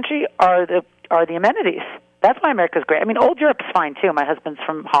about this country, are the amenities. That's why America's great. I mean, old Europe's fine too. My husband's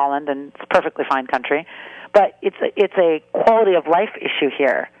from Holland, and it's a perfectly fine country, but it's a quality of life issue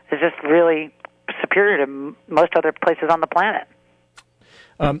here. It's just really superior to most other places on the planet.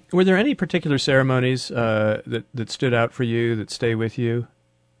 Were there any particular ceremonies that stood out for you, that stay with you?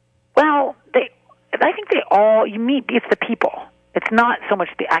 Well, I think it's the people. It's not so much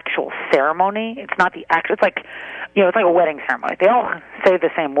the actual ceremony. It's not the actual. It's like, it's like a wedding ceremony. They all say the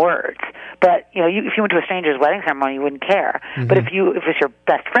same words, but if you went to a stranger's wedding ceremony, you wouldn't care. Mm-hmm. But if it's your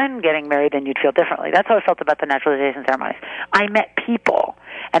best friend getting married, then you'd feel differently. That's how I felt about the naturalization ceremonies. I met people,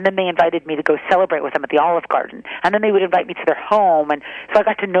 and then they invited me to go celebrate with them at the Olive Garden, and then they would invite me to their home, and so I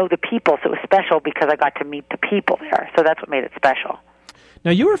got to know the people. So it was special because I got to meet the people there. So that's what made it special.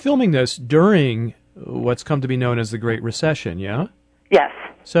 Now, you were filming this during what's come to be known as the Great Recession, yeah? Yes.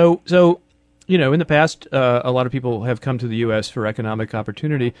 So in the past, a lot of people have come to the U.S. for economic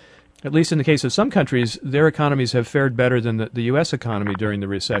opportunity. At least in the case of some countries, their economies have fared better than the U.S. economy during the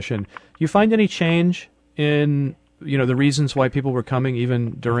recession. Do you find any change in, the reasons why people were coming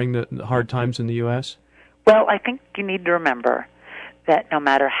even during the hard times in the U.S.? Well, I think you need to remember that no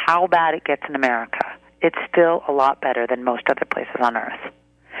matter how bad it gets in America, it's still a lot better than most other places on earth.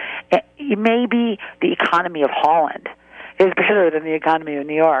 Maybe the economy of Holland is better than the economy of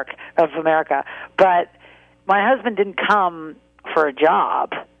New York, of America. But my husband didn't come for a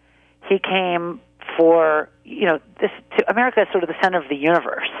job. He came for, America is sort of the center of the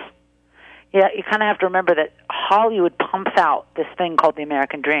universe. Yeah, you kind of have to remember that Hollywood pumps out this thing called the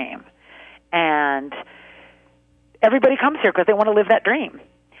American dream. And everybody comes here because they want to live that dream.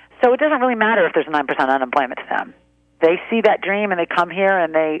 So it doesn't really matter if there's 9% unemployment to them. They see that dream and they come here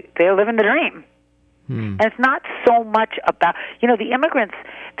and they're living the dream. And it's not so much about, the immigrants,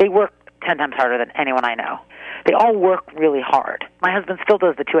 they work 10 times harder than anyone I know. They all work really hard. My husband still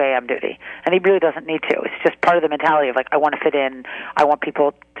does the 2 a.m. duty, and he really doesn't need to. It's just part of the mentality of, like, I want to fit in, I want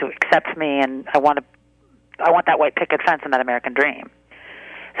people to accept me, and I want that white picket fence and that American dream.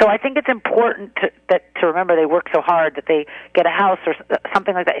 So I think it's important to remember they work so hard that they get a house or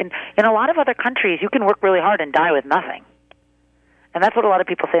something like that. In a lot of other countries, you can work really hard and die with nothing. And that's what a lot of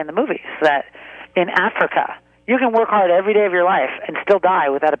people say in the movies, that in Africa, you can work hard every day of your life and still die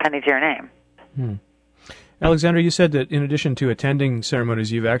without a penny to your name. Alexandra, you said that in addition to attending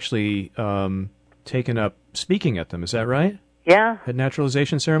ceremonies, you've actually taken up speaking at them. Is that right? Yeah. At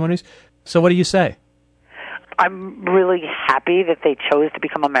naturalization ceremonies? So what do you say? I'm really happy that they chose to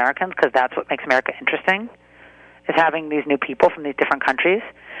become Americans, because that's what makes America interesting, is having these new people from these different countries.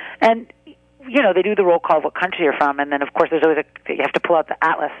 And, they do the roll call of what country you're from, and then, of course, there's always you have to pull out the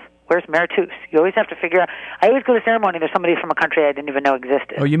atlas. Where's Mauritius? You always have to figure out. I always go to a ceremony, there's somebody from a country I didn't even know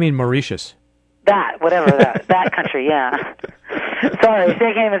existed. Oh, you mean Mauritius? That country, yeah. Sorry, I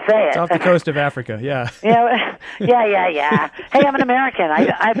can't even say it. It's off the coast of Africa, yeah. Yeah. Hey, I'm an American.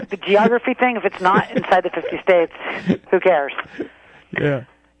 I the geography thing, if it's not inside the 50 states, who cares? Yeah.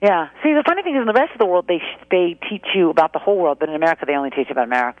 Yeah. See, the funny thing is, in the rest of the world, they teach you about the whole world, but in America, they only teach you about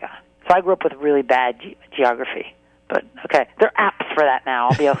America. So I grew up with really bad geography. But, okay, there are apps for that now.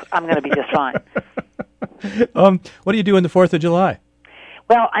 I'm going to be just fine. What do you do on the 4th of July?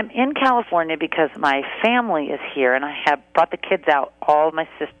 Well, I'm in California because my family is here, and I have brought the kids out. All of my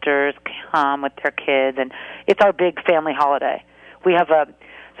sisters come with their kids, and it's our big family holiday. We have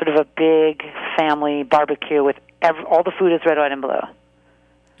sort of a big family barbecue with all the food is red, white, and blue.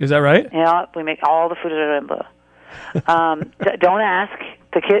 Is that right? Yeah, we make all the food is red, white, and blue. Don't ask.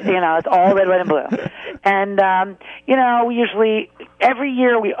 The kid, it's all red, white, and blue. And, we usually, every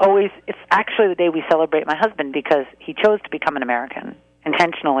year it's actually the day we celebrate my husband because he chose to become an American,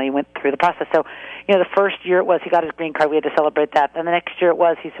 intentionally went through the process. So, the first year it was he got his green card, we had to celebrate that. Then the next year it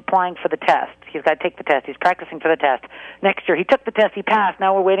was he's applying for the test. He's got to take the test. He's practicing for the test. Next year he took the test, he passed.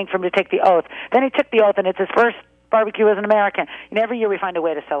 Now we're waiting for him to take the oath. Then he took the oath, and it's his first barbecue as an American. And every year we find a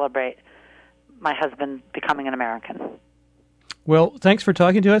way to celebrate my husband becoming an American. Well, thanks for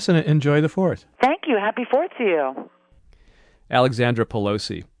talking to us, and enjoy the 4th. Thank you. Happy 4th to you. Alexandra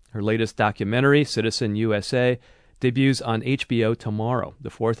Pelosi. Her latest documentary, Citizen USA, debuts on HBO tomorrow, the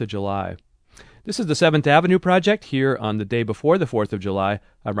 4th of July. This is the 7th Avenue Project here on the day before the 4th of July.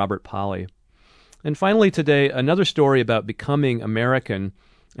 I'm Robert Polly. And finally today, another story about becoming American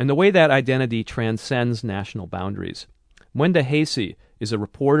and the way that identity transcends national boundaries. Mwende Hahesy is a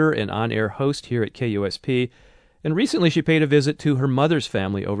reporter and on-air host here at KUSP, and recently she paid a visit to her mother's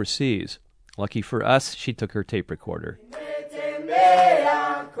family overseas. Lucky for us, she took her tape recorder.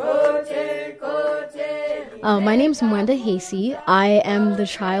 My name's Mwende Hahesy. I am the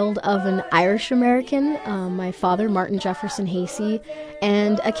child of an Irish American, my father, Martin Jefferson Hahesy,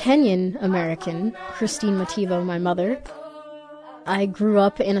 and a Kenyan American, Christine Mativo, my mother. I grew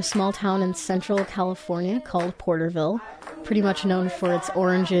up in a small town in central California called Porterville, pretty much known for its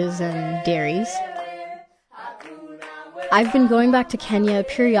oranges and dairies. I've been going back to Kenya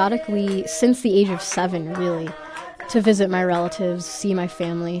periodically since the age of 7, really, to visit my relatives, see my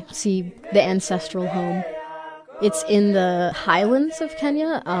family, see the ancestral home. It's in the highlands of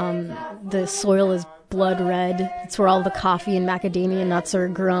Kenya. The soil is blood red. It's where all the coffee and macadamia nuts are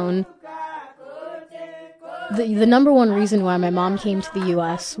grown. The number one reason why my mom came to the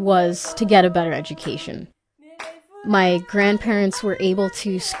U.S. was to get a better education. My grandparents were able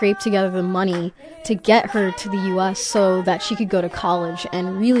to scrape together the money to get her to the U.S. so that she could go to college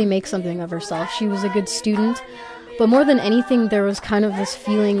and really make something of herself. She was a good student, but more than anything, there was kind of this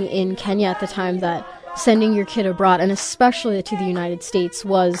feeling in Kenya at the time that sending your kid abroad, and especially to the United States,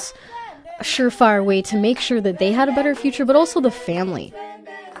 was a surefire way to make sure that they had a better future, but also the family.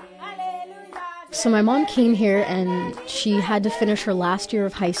 So my mom came here and she had to finish her last year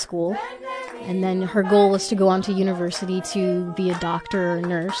of high school, and then her goal was to go on to university to be a doctor or a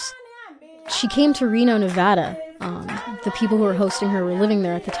nurse. She came to Reno, Nevada. The people who were hosting her were living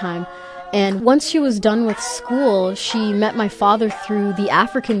there at the time. And once she was done with school, she met my father through the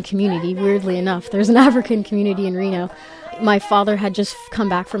African community, weirdly enough. There's an African community in Reno. My father had just come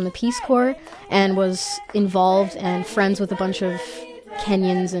back from the Peace Corps and was involved and friends with a bunch of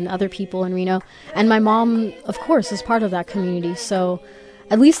Kenyans and other people in Reno. And my mom, of course, is part of that community. So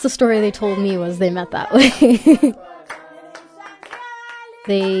at least the story they told me was they met that way.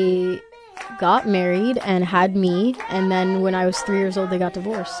 They got married and had me, and then when I was 3 years old, they got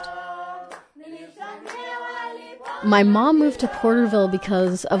divorced. My mom moved to Porterville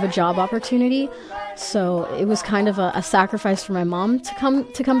because of a job opportunity, so it was kind of a sacrifice for my mom to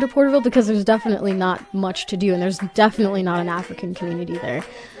come to Porterville because there's definitely not much to do, and there's definitely not an African community there.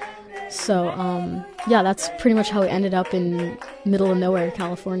 So, yeah, that's pretty much how we ended up in middle of nowhere,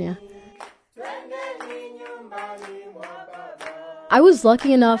 California. I was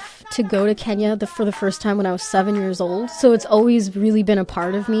lucky enough to go to Kenya for the first time when I was 7 years old, so it's always really been a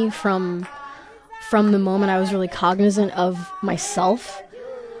part of me from the moment I was really cognizant of myself.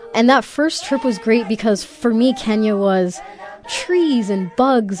 And that first trip was great because for me, Kenya was trees and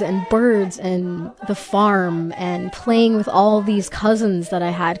bugs and birds and the farm and playing with all these cousins that I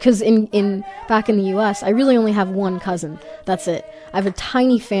had. Because back in the U.S., I really only have one cousin. That's it. I have a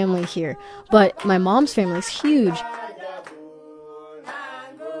tiny family here, but my mom's family is huge.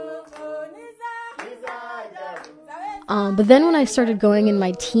 But then when I started going in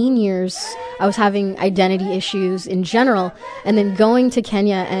my teen years, I was having identity issues in general, and then going to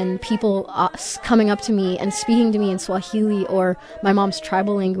Kenya and people coming up to me and speaking to me in Swahili or my mom's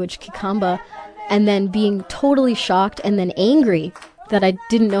tribal language, Kikamba, and then being totally shocked and then angry that I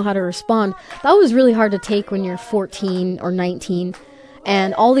didn't know how to respond. That was really hard to take when you're 14 or 19.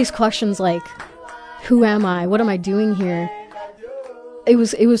 And all these questions like, who am I? What am I doing here? It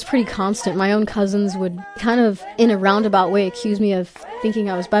was pretty constant. My own cousins would kind of, in a roundabout way, accuse me of thinking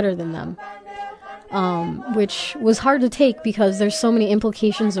I was better than them, which was hard to take because there's so many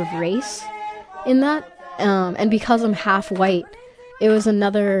implications of race in that, and because I'm half white, it was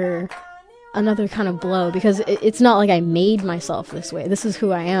another kind of blow because it's not like I made myself this way. This is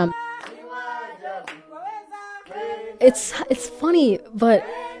who I am. It's funny, but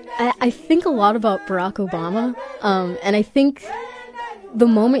I think a lot about Barack Obama, and I think the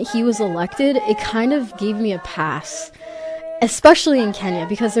moment he was elected, it kind of gave me a pass, especially in Kenya,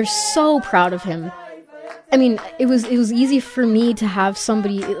 because they're so proud of him. I mean, it was easy for me to have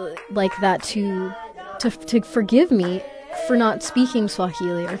somebody like that to forgive me for not speaking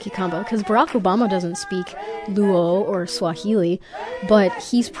Swahili or Kikamba, because Barack Obama doesn't speak Luo or Swahili, but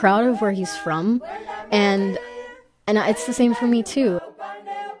he's proud of where he's from, and it's the same for me too.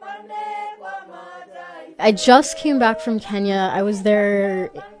 I just came back from Kenya. I was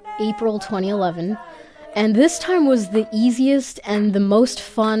there April 2011, and this time was the easiest and the most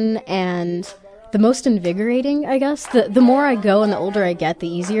fun and the most invigorating, I guess. The more I go and the older I get, the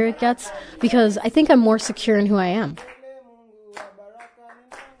easier it gets, because I think I'm more secure in who I am.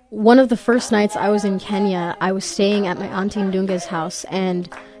 One of the first nights I was in Kenya, I was staying at my Auntie Ndunga's house, and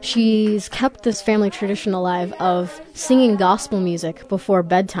she's kept this family tradition alive of singing gospel music before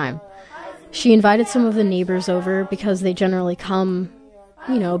bedtime. She invited some of the neighbors over because they generally come,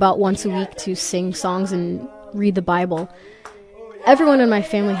 about once a week to sing songs and read the Bible. Everyone in my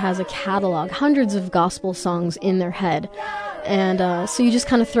family has a catalog, hundreds of gospel songs in their head. And so you just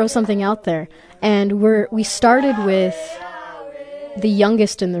kind of throw something out there. And we started with the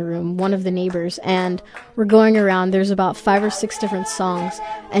youngest in the room, one of the neighbors, and we're going around. There's about 5 or 6 different songs.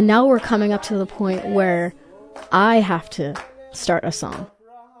 And now we're coming up to the point where I have to start a song.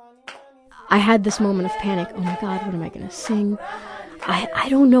 I had this moment of panic. Oh my God, what am I going to sing? I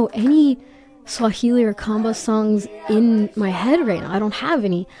don't know any Swahili or Kamba songs in my head right now. I don't have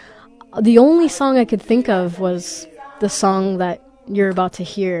any. The only song I could think of was the song that you're about to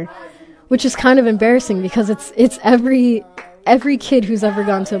hear, which is kind of embarrassing because it's every kid who's ever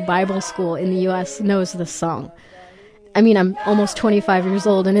gone to Bible school in the U.S. knows this song. I mean, I'm almost 25 years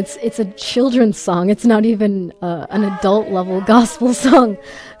old, and it's a children's song. It's not even an adult-level gospel song.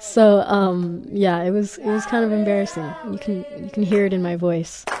 So, yeah, it was kind of embarrassing. You can hear it in my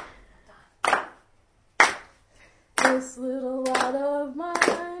voice. This little light of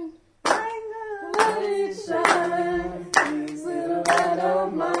mine, let it shine. This little light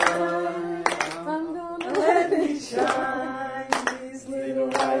of mine, I'm gonna let it shine. This little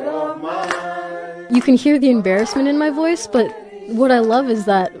light of mine. You can hear the embarrassment in my voice, but what I love is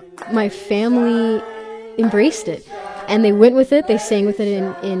that my family embraced it, and they went with it. They sang with it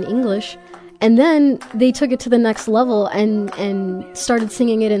in English, and then they took it to the next level and started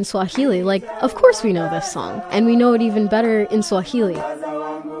singing it in Swahili. Like, of course we know this song, and we know it even better in Swahili.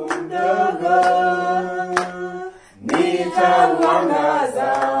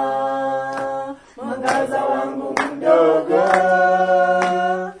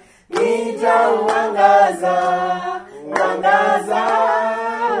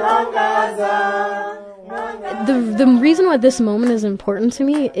 The reason why this moment is important to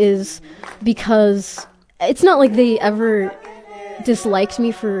me is because it's not like they ever disliked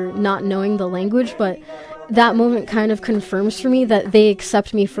me for not knowing the language, but that moment kind of confirms for me that they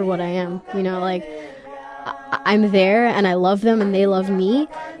accept me for what I am. Like, I'm there and I love them and they love me,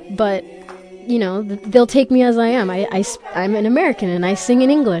 but they'll take me as I am. I'm an American and I sing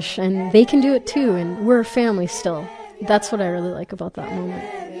in English, and they can do it too, and we're a family still. That's what I really like about that moment.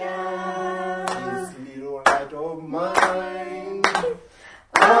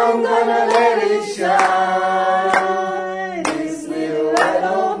 I'm gonna let it shine. This little light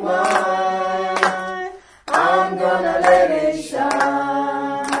of mine, I'm gonna let it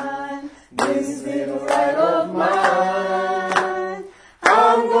shine. This little light of mine,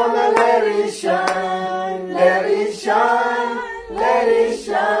 I'm gonna let it shine. Let it shine, let it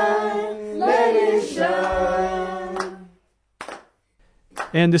shine, let it shine.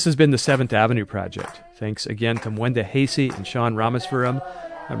 And this has been the 7th Avenue Project. Thanks again to Mwende Hahesy and Sean Rameswaram.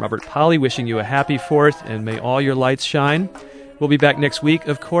 I'm Robert Polly, wishing you a happy 4th, and may all your lights shine. We'll be back next week,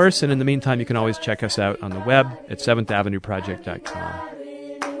 of course, and in the meantime, you can always check us out on the web at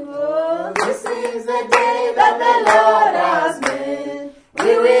 7thavenueproject.com. This is the day that the Lord has made.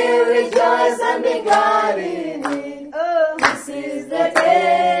 We will rejoice and be glad in it. Oh, this is the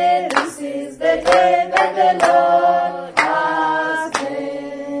day that the Lord has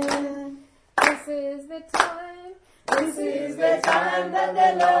made. This is the time that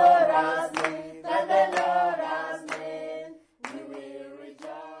the Lord has made.